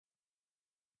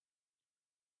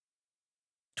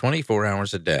24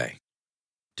 hours a day.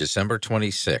 December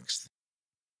 26th.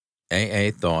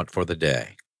 AA Thought for the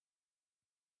Day.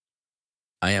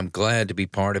 I am glad to be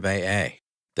part of AA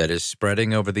that is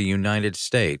spreading over the United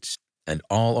States and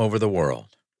all over the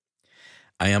world.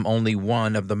 I am only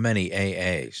one of the many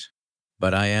AAs,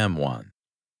 but I am one.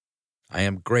 I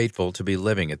am grateful to be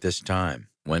living at this time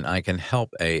when I can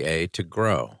help AA to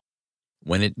grow,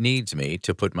 when it needs me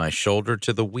to put my shoulder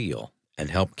to the wheel and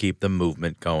help keep the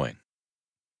movement going.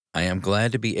 I am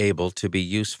glad to be able to be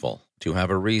useful, to have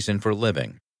a reason for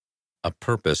living, a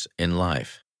purpose in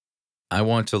life. I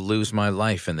want to lose my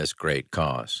life in this great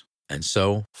cause, and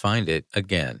so find it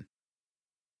again.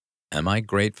 Am I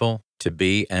grateful to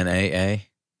be an AA?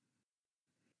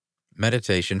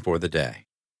 Meditation for the day.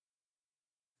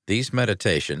 These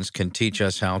meditations can teach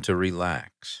us how to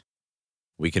relax.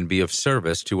 We can be of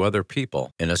service to other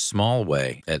people, in a small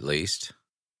way at least,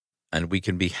 and we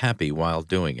can be happy while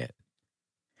doing it.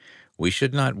 We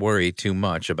should not worry too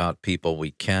much about people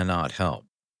we cannot help.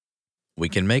 We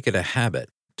can make it a habit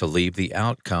to leave the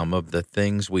outcome of the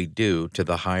things we do to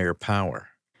the higher power.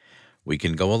 We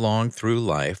can go along through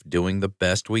life doing the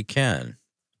best we can,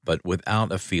 but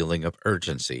without a feeling of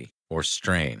urgency or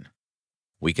strain.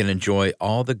 We can enjoy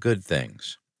all the good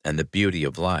things and the beauty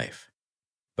of life,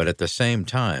 but at the same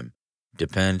time,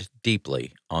 depend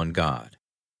deeply on God.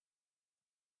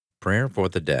 Prayer for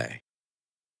the day.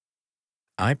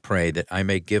 I pray that I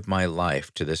may give my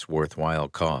life to this worthwhile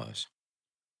cause.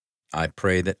 I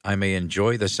pray that I may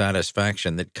enjoy the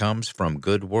satisfaction that comes from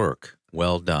good work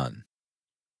well done.